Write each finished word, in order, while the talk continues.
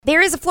There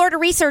is a Florida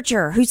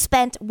researcher who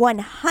spent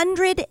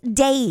 100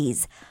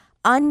 days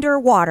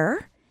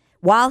underwater.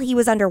 While he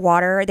was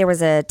underwater, there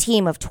was a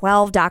team of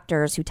 12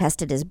 doctors who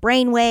tested his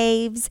brain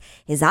waves,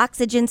 his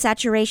oxygen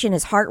saturation,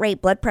 his heart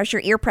rate, blood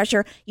pressure, ear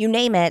pressure, you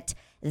name it.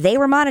 They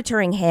were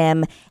monitoring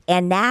him.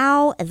 And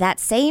now that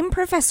same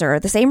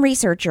professor, the same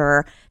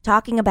researcher,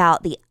 talking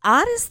about the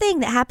oddest thing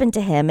that happened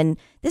to him. And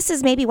this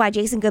is maybe why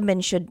Jason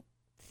Goodman should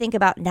think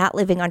about not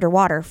living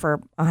underwater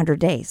for 100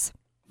 days.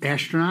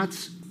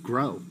 Astronauts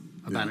grow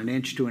about an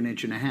inch to an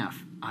inch and a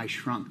half. I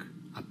shrunk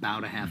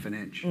about a half an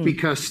inch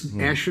because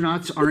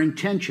astronauts are in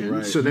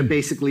tension, so they're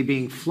basically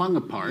being flung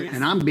apart,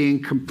 and I'm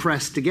being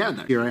compressed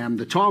together. Here I am,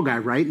 the tall guy,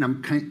 right? And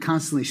I'm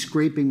constantly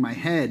scraping my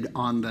head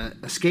on the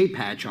escape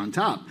hatch on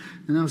top.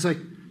 And I was like,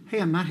 hey,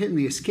 I'm not hitting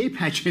the escape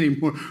hatch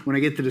anymore. When I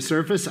get to the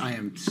surface, I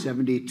am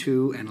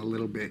 72 and a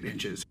half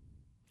inches.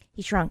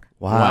 He shrunk.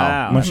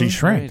 Wow. How much he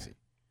shrank?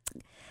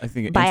 I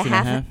think By an inch and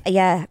a half.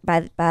 Yeah,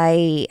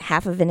 by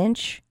half of an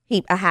inch.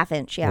 A half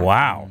inch, yeah.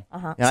 Wow.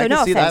 Uh-huh. Yeah, So I no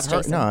can see offense, that.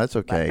 Jason. No, that's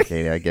okay,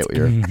 Katie. I get what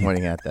you're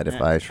pointing at. That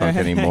if I shrunk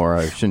anymore,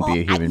 I shouldn't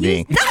be a human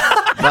being.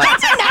 I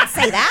did not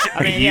say that.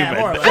 I mean, yeah,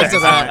 more or Just less.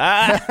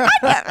 about.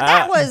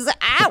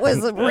 that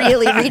was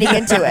really reading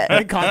into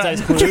it.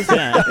 Context clues,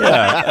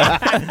 yeah.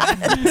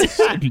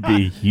 Shouldn't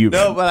be human.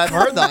 No, but I've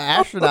heard the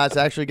astronauts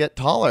actually get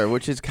taller,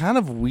 which is kind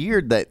of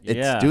weird that it's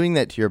Yeah. doing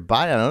that to your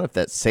body. I don't know if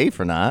that's safe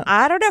or not.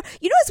 I don't know.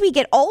 You know, as we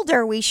get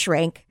older, we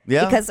shrink.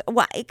 Yeah. Because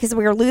why? Because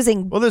we're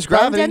losing Well, there's bone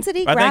gravity. density.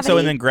 I think so, and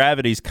gravity. then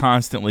gravity's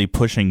constantly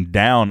pushing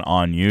down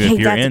on you. Ain't If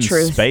you're that the in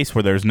truth? space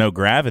where there's no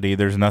gravity,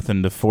 there's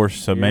nothing to force.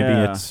 So maybe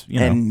Yeah. it's, you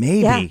know. And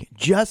maybe, Yeah.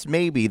 just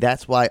maybe,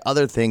 that's why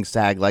other things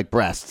sag like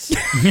breasts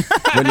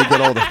when you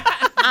get older.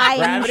 I'm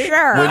Gravity?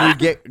 sure. When you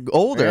get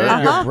older,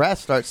 Uh-huh. your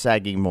breasts start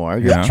sagging more.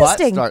 Your Yeah. butt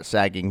Interesting. starts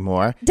sagging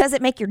more. Does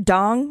it make your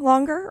dong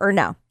longer or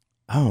no?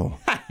 Oh,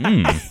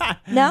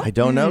 No. I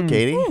don't know,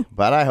 Katie,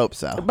 but I hope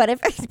so. But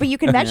but you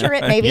can measure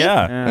it, maybe.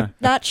 yeah. Yeah.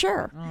 Not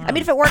sure. I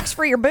mean, if it works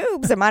for your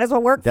boobs, it might as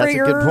well work That's for a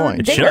your good point.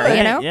 It digger, should.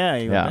 you know? Yeah,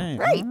 you Yeah. would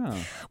think. Right. Wow.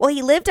 Well,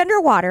 he lived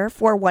underwater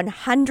for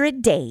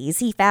 100 days.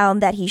 He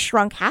found that he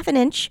shrunk half an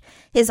inch.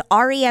 His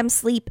REM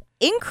sleep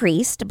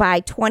increased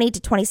by 20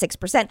 to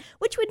 26%,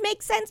 which would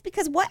make sense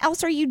because what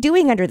else are you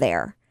doing under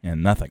there?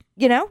 And nothing.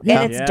 You know,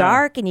 Yeah. and it's Yeah.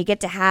 dark and you get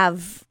to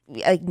have,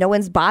 like, no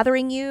one's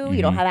bothering you.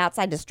 You don't have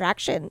outside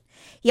distraction.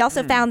 He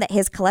also found that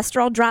his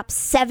cholesterol dropped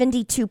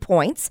 72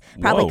 points,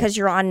 probably Whoa. because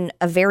you're on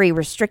a very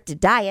restricted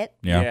diet.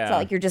 Yeah. Yeah. It's not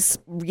like you're just,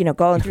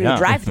 going through the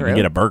drive You through.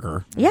 get a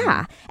burger.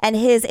 Yeah. And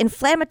his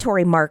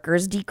inflammatory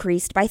markers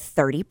decreased by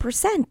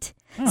 30%.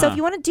 So if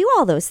you want to do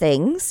all those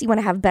things, you want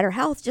to have better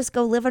health, just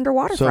go live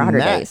underwater So for 100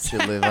 Matt days.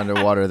 should live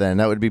underwater then.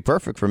 That would be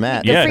perfect for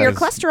Matt. Good for your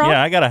 'cause- cholesterol.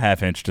 Yeah, I got a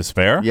half inch to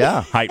spare.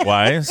 Yeah. Height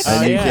wise.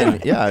 And you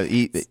yeah.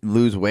 can,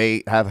 lose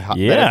weight, have better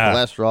Yeah.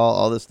 cholesterol,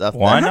 all this stuff.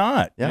 Why then.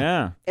 not? Yeah.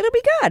 Yeah. It'll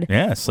be good.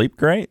 Yeah, sleep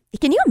great.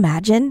 Can you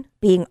imagine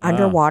being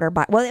underwater?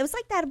 Well, it was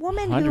like that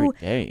woman who 100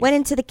 days. went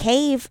into the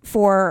cave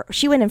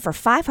she went in for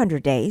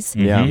 500 days.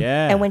 Yeah.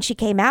 Yeah. And when she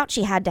came out,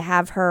 she had to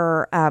have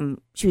her,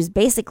 she was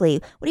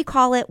basically, what do you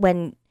call it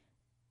when,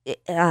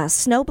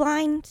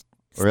 snowblind?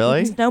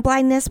 Really? Snow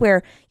blindness,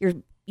 where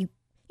you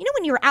know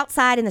when you're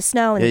outside in the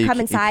snow and Yeah, you you come ca-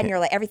 you inside and can't- you're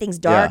like, everything's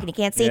dark Yeah. and you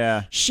can't see.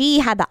 Yeah. She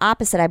had the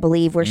opposite, I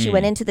believe, where she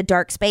went into the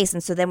dark space.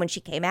 And so then when she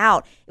came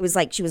out, it was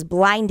like she was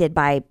blinded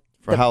by,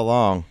 For how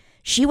long?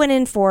 she went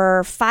in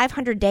for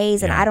 500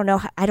 days. And Yeah. I don't know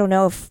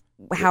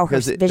how her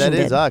Because vision that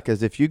is did.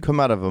 because if you come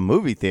out of a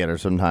movie theater,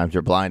 sometimes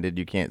you're blinded.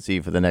 You can't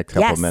see for the next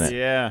couple Yes. minutes.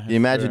 Yeah. Can you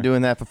imagine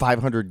doing that for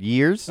 500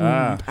 years?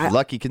 Ah.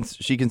 Lucky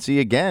she can see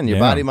again. Your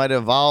Yeah. body might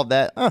have evolved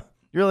that.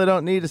 You really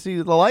don't need to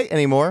see the light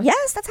anymore.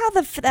 Yes, that's how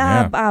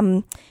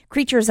the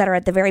creatures that are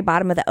at the very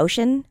bottom of the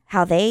ocean,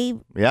 how they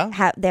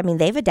Yeah.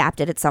 they've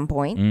adapted at some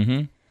point.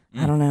 Mm-hmm.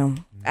 I don't know.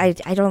 I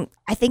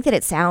think that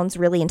it sounds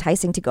really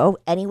enticing to go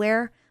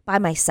anywhere by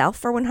myself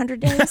for 100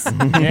 days,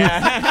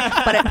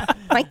 Yeah. but it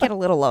might get a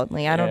little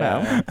lonely. I don't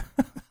know.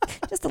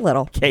 Just a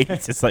little.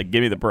 Kate's just like,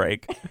 give me the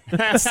break.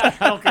 I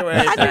don't care where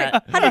it's at.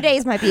 100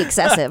 days might be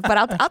excessive, but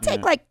I'll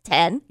take like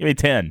 10. Give me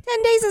 10.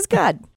 10 days is good.